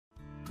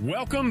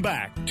Welcome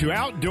back to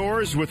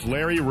Outdoors with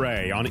Larry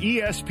Ray on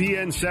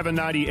ESPN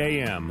 790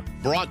 AM.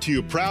 Brought to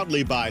you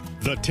proudly by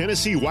the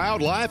Tennessee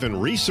Wildlife and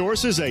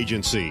Resources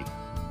Agency.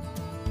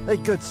 Hey,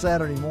 good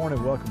Saturday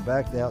morning. Welcome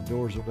back to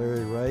Outdoors with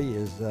Larry Ray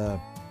as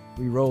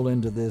we roll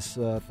into this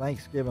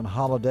Thanksgiving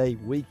holiday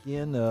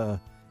weekend,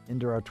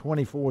 into our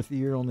 24th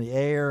year on the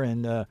air.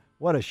 And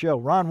what a show.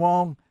 Ron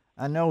Wong,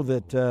 I know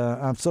that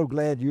I'm so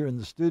glad you're in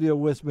the studio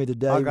with me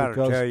today. I got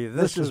to tell you,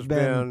 this has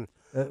been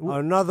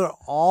another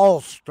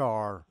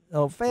all-star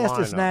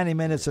fastest lineup. 90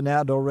 minutes in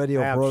outdoor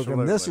radio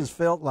program. This has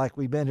felt like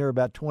we've been here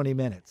about 20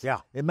 minutes.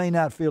 Yeah. It may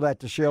not feel that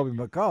to Shelby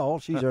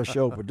McCall. She's our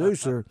show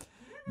producer.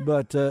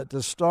 But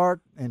to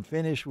start and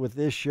finish with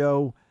this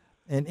show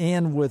and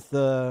end with...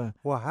 well,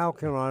 how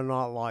can I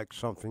not like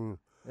something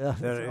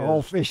that is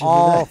all fishing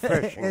all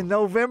today? fishing? In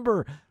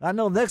November, I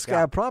know next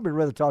guy would probably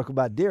rather talk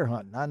about deer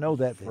hunting. I know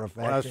that for a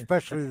fact. Well,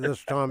 especially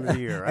this time of the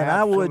year. And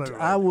Absolutely.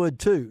 I would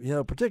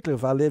too, particularly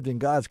if I lived in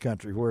God's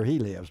country where he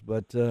lives.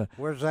 But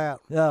where's that?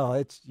 No,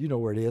 it's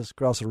where it is,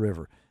 across the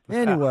river.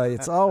 Anyway,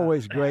 it's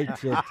always great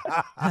to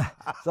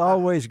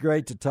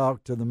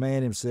talk to the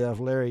man himself,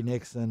 Larry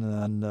Nixon,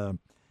 and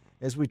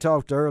as we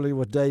talked earlier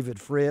with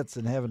David Fritz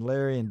and having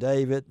Larry and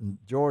David and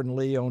Jordan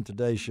Lee on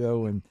today's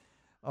show and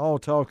all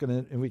talking,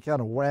 and we kind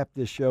of wrapped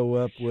this show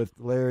up with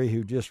Larry,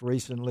 who just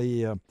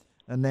recently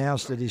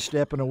announced that he's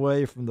stepping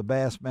away from the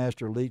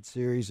Bassmaster Elite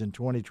Series in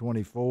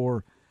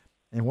 2024.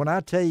 And when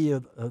I tell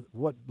you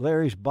what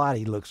Larry's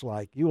body looks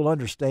like, you will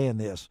understand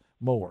this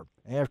more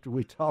after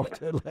we talk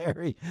to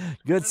Larry.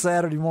 Good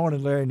Saturday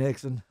morning, Larry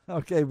Nixon.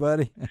 Okay,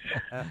 buddy.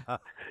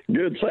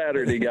 Good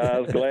Saturday,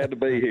 guys. Glad to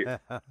be here.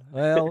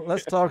 Well,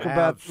 let's talk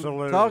about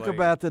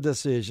the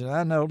decision.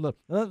 I know. Look,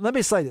 let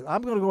me say this.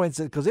 I'm going to go ahead and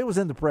say, because it was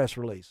in the press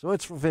release, so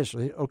it's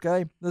officially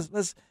okay.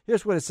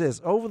 Here's what it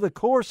says: over the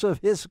course of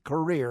his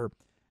career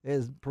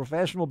as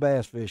professional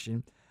bass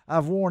fishing,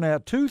 I've worn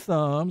out 2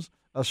 thumbs,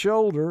 a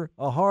shoulder,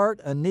 a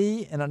heart, a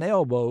knee, and an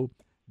elbow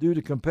due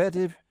to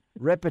competitive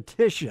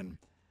repetition.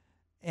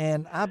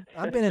 And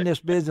I've been in this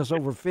business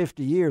over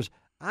 50 years.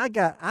 I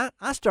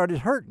started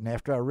hurting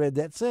after I read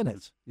that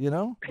sentence,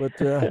 But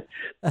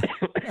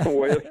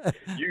well,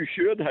 you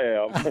should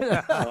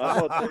have.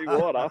 I'll tell you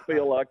what. I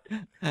feel like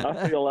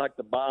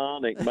the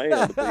bionic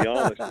man, to be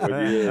honest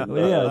with you.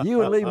 Yeah,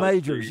 you and Lee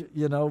Majors,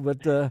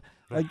 But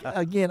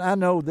again, I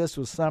know this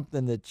was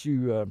something that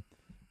you.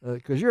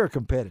 Because you're a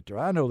competitor.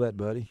 I know that,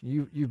 buddy.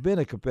 You've been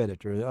a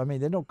competitor. I mean,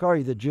 they don't call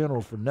you the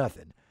general for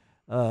nothing.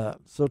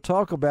 So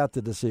talk about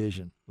the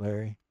decision,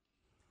 Larry.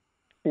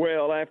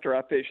 Well, after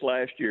I fished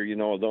last year, I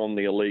was on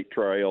the Elite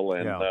Trail,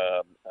 and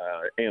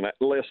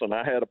listen,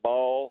 I had a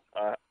ball.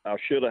 I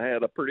should have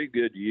had a pretty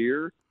good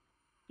year,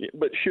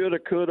 but shoulda,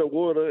 coulda,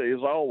 woulda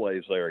is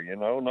always there,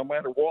 no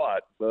matter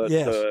what. But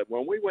yes.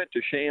 When we went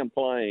to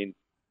Champlain,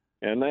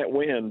 and that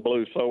wind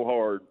blew so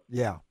hard,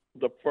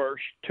 the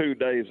first 2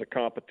 days of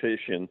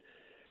competition,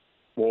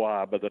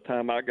 by the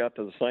time I got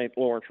to the St.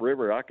 Lawrence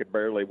River, I could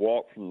barely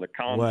walk from the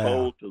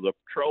console to the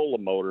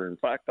trolling motor. In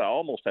fact, I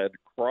almost had to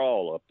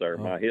crawl up there.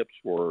 My hips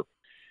were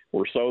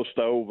so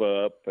stove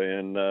up.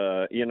 And,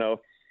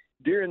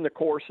 during the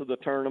course of the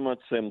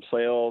tournaments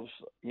themselves,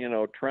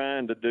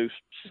 trying to do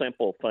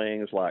simple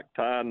things like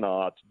tie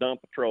knots, dump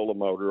a trolling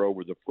motor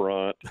over the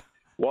front,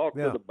 walk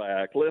to the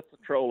back, lift the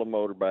trolling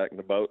motor back in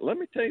the boat. Let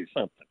me tell you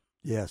something.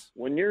 Yes.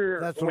 When you've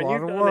done it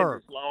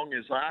as long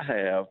as I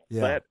have,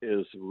 that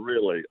is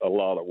really a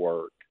lot of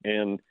work.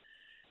 And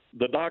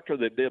the doctor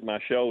that did my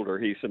shoulder,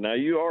 he said, "Now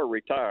you are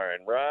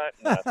retiring, right?"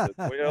 And I said,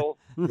 "Well,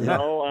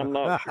 no, I'm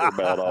not sure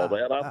about all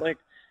that. I think,"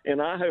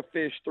 and I have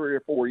fished 3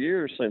 or 4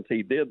 years since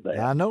he did that.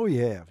 I know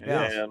you have.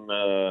 Yes. And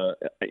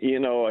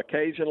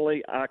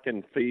occasionally I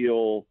can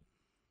feel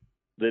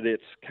that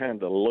it's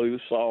kind of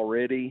loose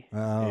already. Oh,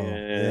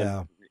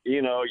 and,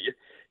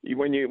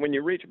 when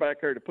you reach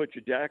back there to put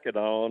your jacket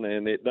on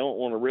and it don't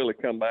want to really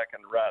come back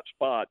in the right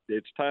spot,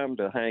 it's time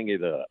to hang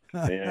it up.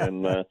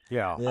 And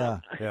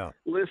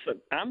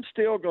listen, I'm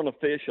still going to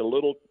fish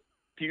a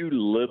few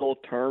little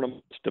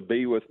tournaments to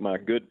be with my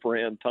good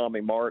friend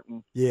Tommy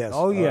Martin. Yes.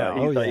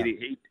 He's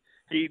 80.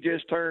 He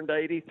just turned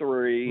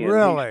 83. And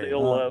really? He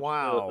still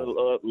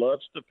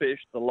loves to fish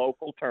the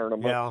local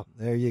tournament. Yeah.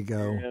 There you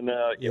go. And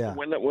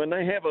when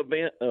they have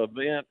an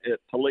event at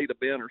Toledo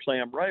Bend or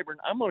Sam Rayburn,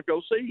 I'm going to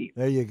go see him.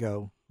 There you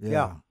go.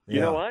 Yeah.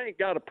 I ain't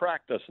got to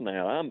practice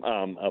now.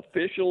 I'm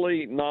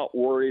officially not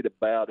worried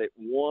about it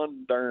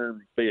one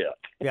darn bit.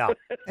 Yeah.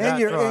 And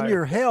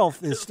your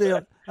health is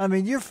still. I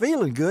mean, you're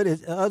feeling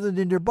good other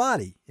than your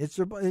body.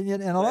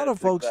 And a lot of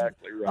folks,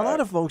 exactly right. A lot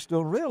of folks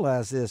don't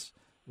realize this,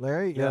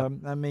 Larry. Yeah.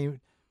 I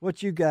mean,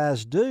 what you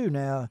guys do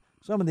now.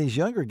 Some of these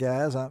younger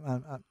guys, I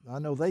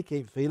know they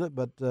can't feel it,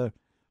 but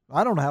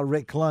I don't know how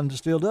Rick Clund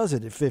still does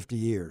it at 50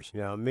 years.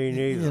 Yeah, me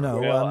neither.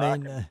 Well,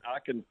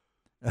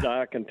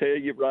 I can tell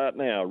you right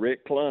now,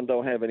 Rick Clund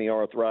don't have any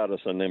arthritis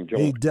in them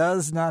joints. He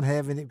does not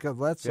have any, because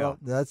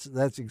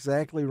that's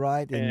exactly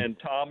right. And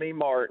Tommy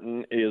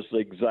Martin is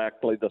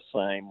exactly the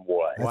same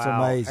way. That's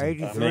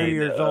amazing. 83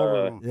 years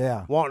old,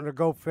 wanting to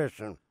go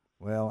fishing.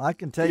 Well, I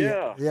can tell you.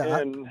 Yeah,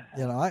 and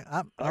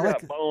I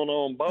got bone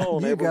on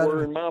bone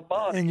everywhere in my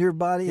body. In your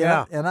body,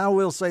 yeah. And I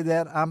will say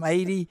that I'm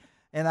 80,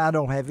 and I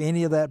don't have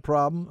any of that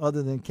problem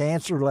other than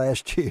cancer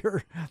last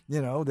year.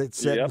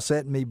 That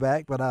set me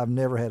back. But I've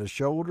never had a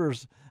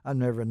shoulders. I've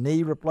never a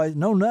knee replaced.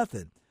 No,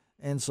 nothing.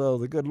 And so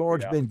the good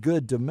Lord's been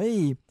good to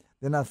me.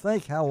 Then I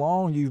think how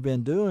long you've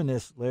been doing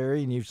this,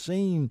 Larry, and you've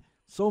seen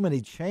so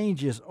many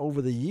changes over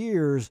the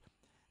years.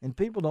 And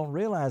people don't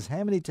realize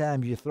how many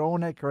times you're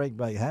throwing that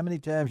crankbait, how many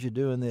times you're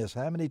doing this,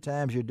 how many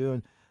times you're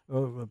doing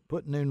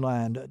putting new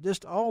line,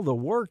 just all the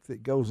work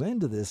that goes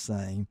into this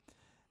thing.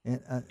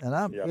 And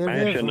I'm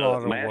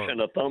mashing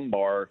a thumb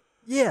bar.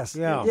 Yes,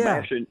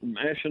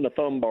 mashing a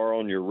thumb bar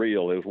on your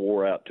reel has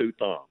wore out 2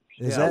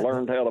 thumbs. I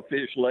learned how to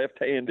fish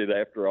left-handed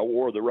after I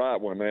wore the right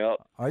one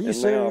out. Are you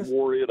serious? Now I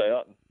wore it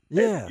out and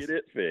had to get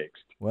it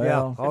fixed.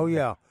 Well,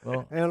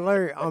 Well, and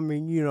Larry, I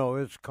mean,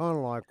 it's kind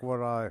of like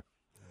what I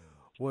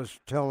was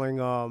telling,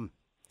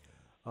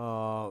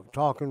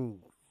 talking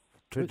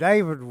to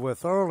David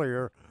with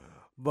earlier,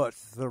 but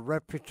the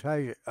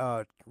repetition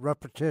of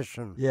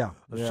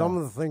some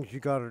of the things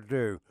you got to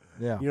do.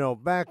 Yeah.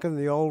 Back in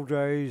the old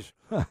days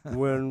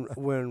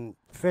when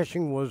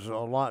fishing was a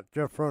lot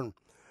different,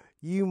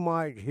 you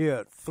might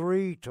hit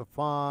 3 to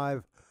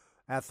 5,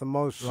 at the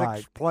most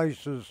 6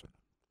 places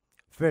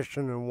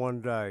fishing in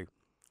one day.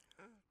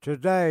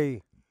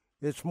 Today,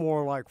 it's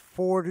more like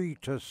 40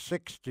 to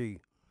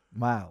 60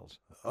 miles.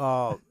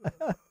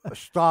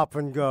 Stop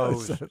and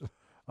goes. And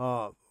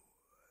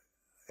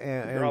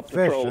drop the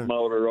fishing. trolling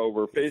motor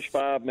over, fish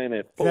 5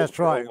 minutes. That's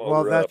right.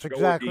 Well, that's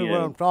exactly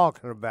what I'm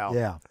talking about.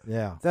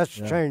 Yeah. That's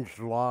changed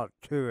a lot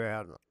too,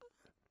 hasn't it?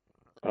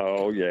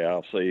 Oh yeah,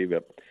 I see.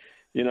 But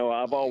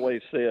I've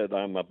always said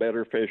I'm a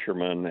better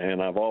fisherman,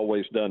 and I've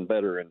always done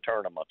better in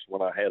tournaments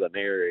when I had an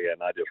area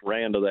and I just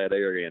ran to that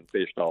area and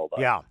fished all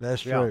day. Yeah,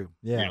 that's true.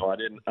 Yeah, I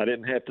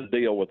didn't have to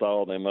deal with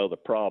all them other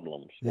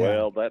problems. Yeah.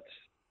 Well, that's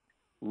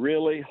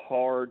really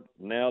hard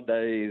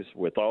nowadays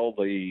with all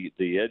the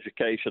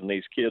education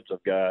these kids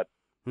have got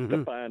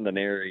to find an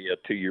area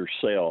to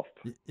yourself.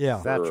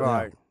 Yeah, that's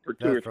right. For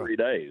 2 or 3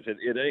 days,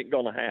 it ain't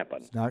going to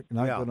happen. It's not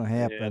going to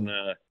happen.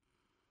 And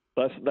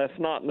that's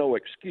not no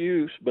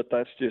excuse, but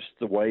that's just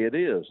the way it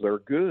is. They're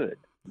good.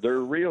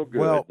 They're real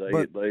good. Well,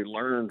 they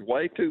learned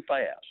way too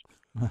fast.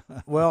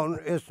 Well,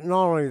 it's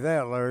not only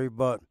that, Larry,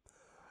 but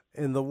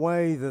in the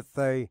way that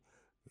they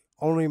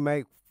only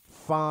make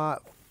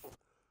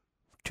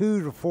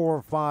 2 to 4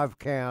 or 5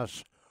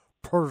 casts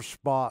per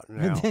spot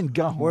now. And then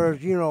gone. Whereas,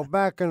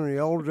 back in the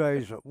old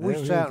days, we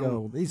sat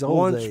in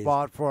one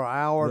spot for an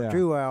hour,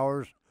 2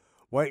 hours,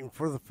 waiting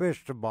for the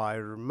fish to bite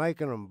or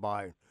making them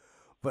bite.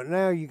 But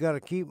now you got to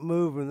keep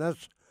moving.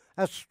 That's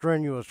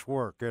strenuous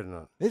work, isn't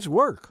it? It's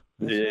work.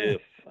 Yes.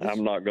 I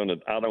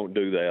don't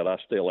do that. I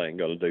still ain't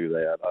going to do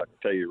that. I can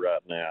tell you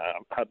right now.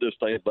 I just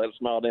think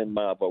that's not in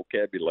my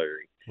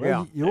vocabulary.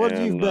 Well,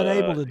 you've been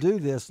able to do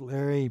this,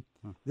 Larry.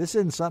 This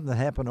isn't something that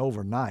happened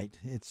overnight.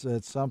 It's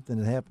something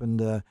that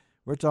happened.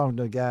 We're talking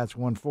to a guy that's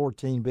won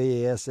 14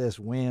 BASS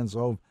wins,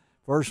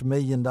 first $1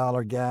 million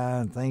guy,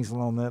 and things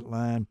along that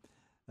line.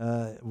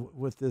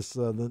 With this,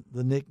 the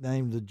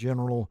nickname, the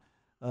General.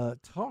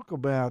 Talk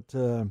about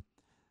the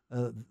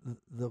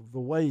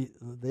way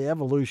the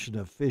evolution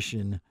of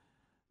fishing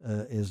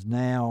is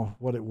now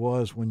what it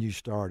was when you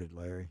started,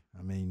 Larry.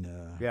 I mean,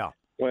 yeah.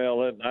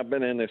 Well, I've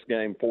been in this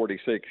game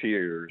 46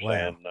 years,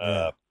 and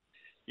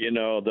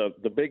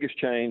the biggest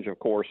change, of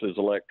course, is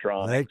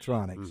electronics.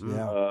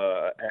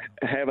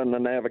 Having the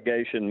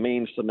navigation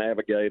means to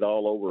navigate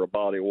all over a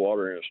body of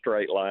water in a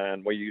straight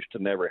line. We used to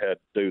never had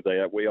to do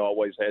that. We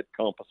always had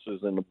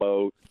compasses in the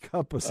boat.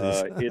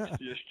 Compasses.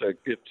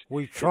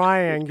 We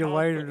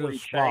triangulated the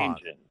spot.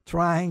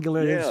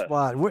 Triangulated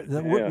spot.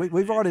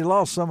 We've already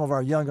lost some of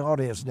our young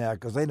audience now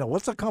because they know,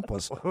 what's a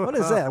compass? What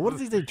is that? What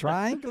does he say?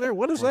 Triangular?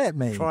 What does that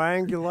mean?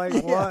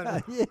 Triangulate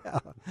what?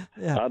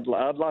 Yeah.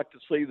 I'd like to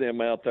see them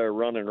out there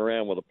running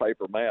around with a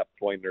paper map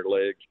between their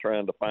legs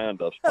trying to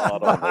find a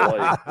spot on the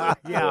lake.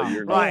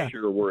 You're not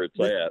sure where it's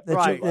at.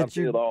 I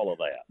did all of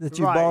that. That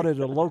you bought at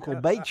a local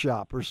bait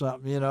shop or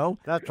something,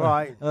 That's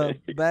right.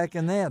 Back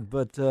in that.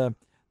 But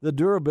the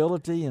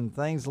durability and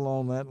things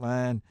along that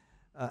line,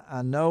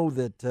 I know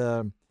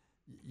that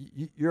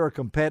you're a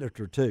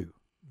competitor too,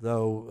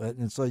 though,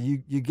 and so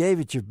you gave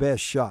it your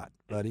best shot,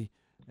 buddy.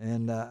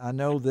 And I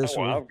know this.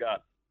 I've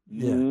got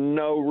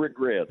no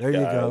regrets. There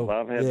guys. you go.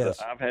 I've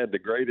had the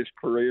greatest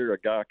career a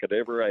guy could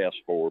ever ask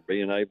for,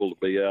 being able to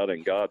be out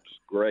in God's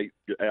great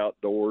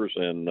outdoors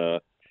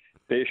and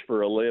fish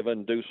for a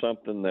living, do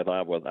something that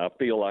I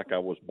feel like I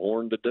was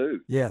born to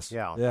do. Yes. It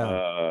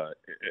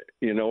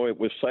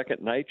was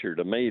second nature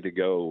to me to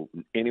go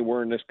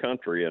anywhere in this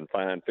country and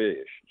find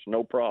fish. It's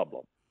no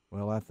problem.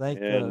 Well, I think,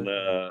 and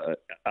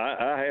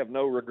I have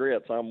no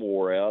regrets. I'm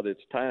wore out.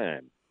 It's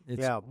time.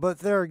 But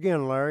there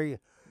again, Larry,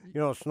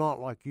 it's not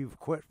like you've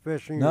quit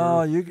fishing.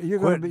 No, you're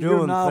going to be.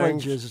 Your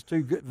knowledge is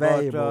too good,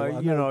 valuable.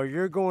 But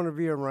you're going to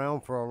be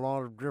around for a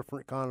lot of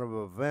different kind of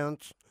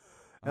events,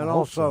 and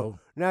also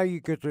now you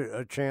get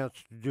a chance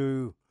to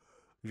do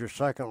your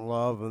second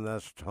love, and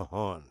that's to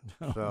hunt.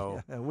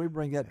 So we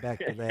bring that back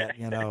to that.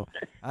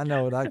 I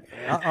know it. I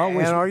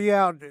always. And are you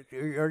out?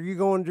 Are you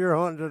going deer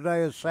hunting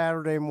today? Is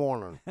Saturday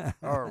morning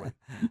early?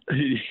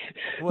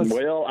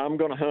 Well, I'm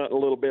going to hunt a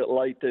little bit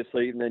late this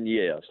evening.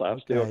 Yes, I've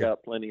still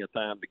got plenty of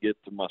time to get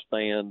to my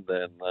stand,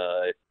 and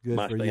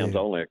my stand's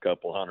only a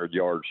couple 100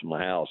 yards from the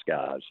house,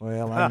 guys.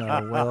 Well, I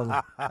know.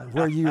 Well,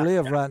 where you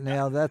live right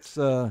now, that's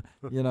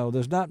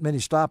there's not many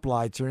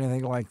stoplights or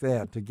anything like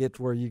that to get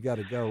to where you got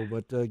to go.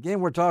 But again,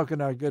 we're talking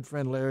to our good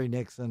friend Larry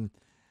Nixon.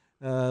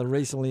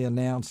 Recently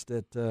announced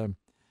that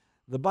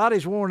the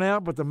body's worn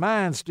out, but the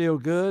mind's still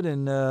good.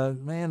 And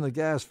man, the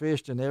guy's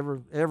fished in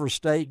every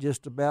state,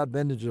 just about.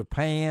 Been to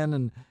Japan,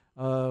 and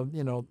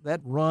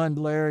that run,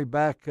 Larry,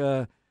 back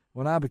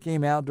when I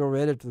became outdoor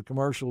editor of the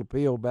Commercial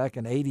Appeal back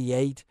in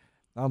 '88.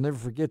 I'll never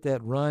forget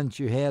that run that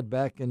you had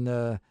back in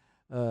the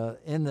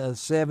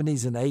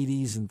 70s and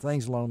 80s and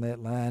things along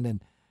that line.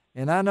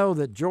 And I know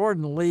that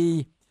Jordan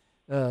Lee.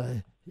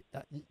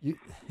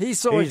 He's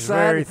so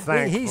excited.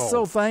 He's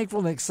so thankful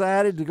and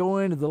excited to go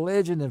into the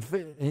legend.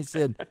 And he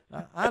said,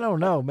 I don't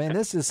know, man,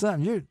 this is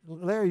something.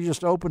 Larry, you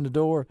just opened the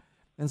door.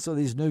 And so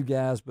these new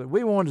guys. But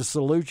we wanted to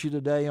salute you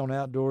today on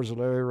Outdoors with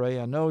Larry Ray.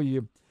 I know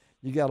you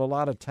got a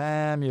lot of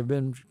time. You've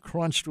been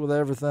crunched with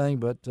everything.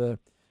 But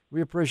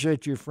we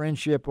appreciate your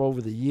friendship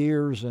over the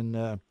years.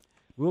 And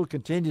we'll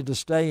continue to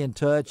stay in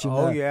touch. And,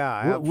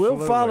 absolutely.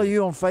 We'll follow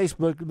you on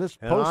Facebook.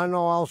 I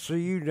know I'll see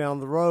you down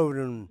the road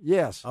in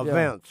events.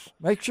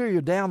 Yeah. Make sure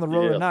you're down the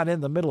road and not in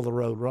the middle of the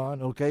road,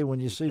 Ron, okay, when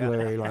you see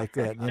Larry like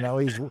that.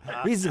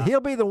 He'll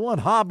be the one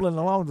hobbling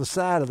along the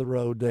side of the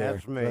road there.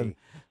 That's me.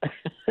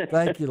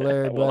 Thank you,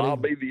 Larry, buddy. Well, I'll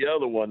be the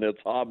other one that's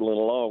hobbling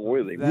along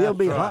with him. He'll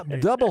be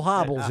double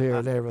hobbles here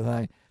and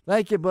everything.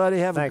 Thank you, buddy.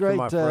 Have a great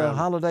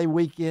holiday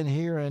weekend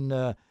here,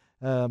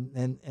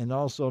 and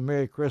also a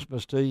Merry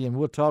Christmas to you, and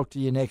we'll talk to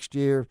you next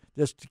year.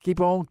 Just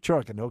keep on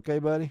trucking, okay,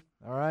 buddy?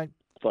 All right?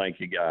 Thank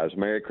you, guys.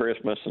 Merry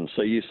Christmas, and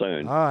see you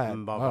soon. All right.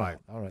 Bye-bye.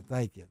 All right,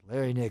 thank you.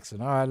 Larry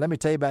Nixon. All right, let me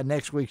tell you about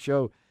next week's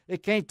show.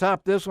 It can't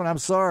top this one. I'm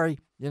sorry.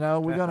 We're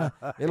going to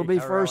 – it'll be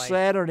first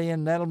Saturday,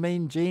 and that'll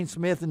mean Gene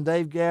Smith and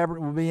Dave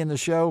Gabbert will be in the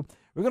show.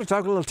 We're going to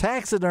talk a little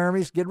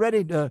taxidermies. Get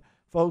ready,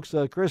 folks.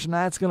 Chris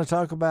Knight's going to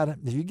talk about it.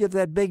 If you get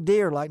that big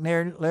deer like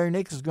Larry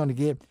Nixon's going to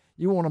get,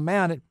 you want to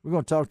mount it, we're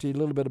going to talk to you a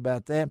little bit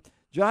about that.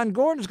 John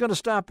Gordon's going to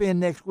stop in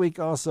next week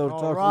also to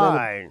talk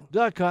a little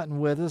duck hunting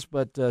with us.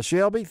 But,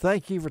 Shelby,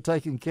 thank you for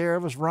taking care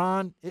of us.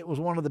 Ron, it was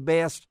one of the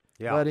best,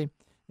 buddy.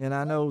 And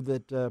I know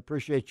that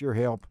appreciate your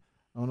help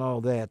on all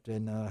that.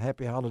 And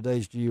happy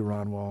holidays to you,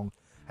 Ron Wong.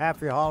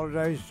 Happy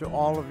holidays to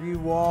all of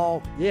you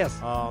all. Yes.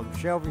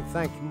 Shelby,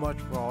 thank you much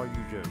for all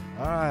you do.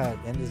 All right.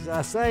 And as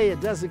I say,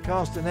 it doesn't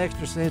cost an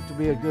extra cent to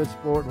be a good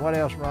sport. What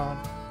else,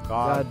 Ron?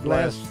 God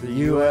bless the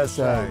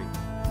USA.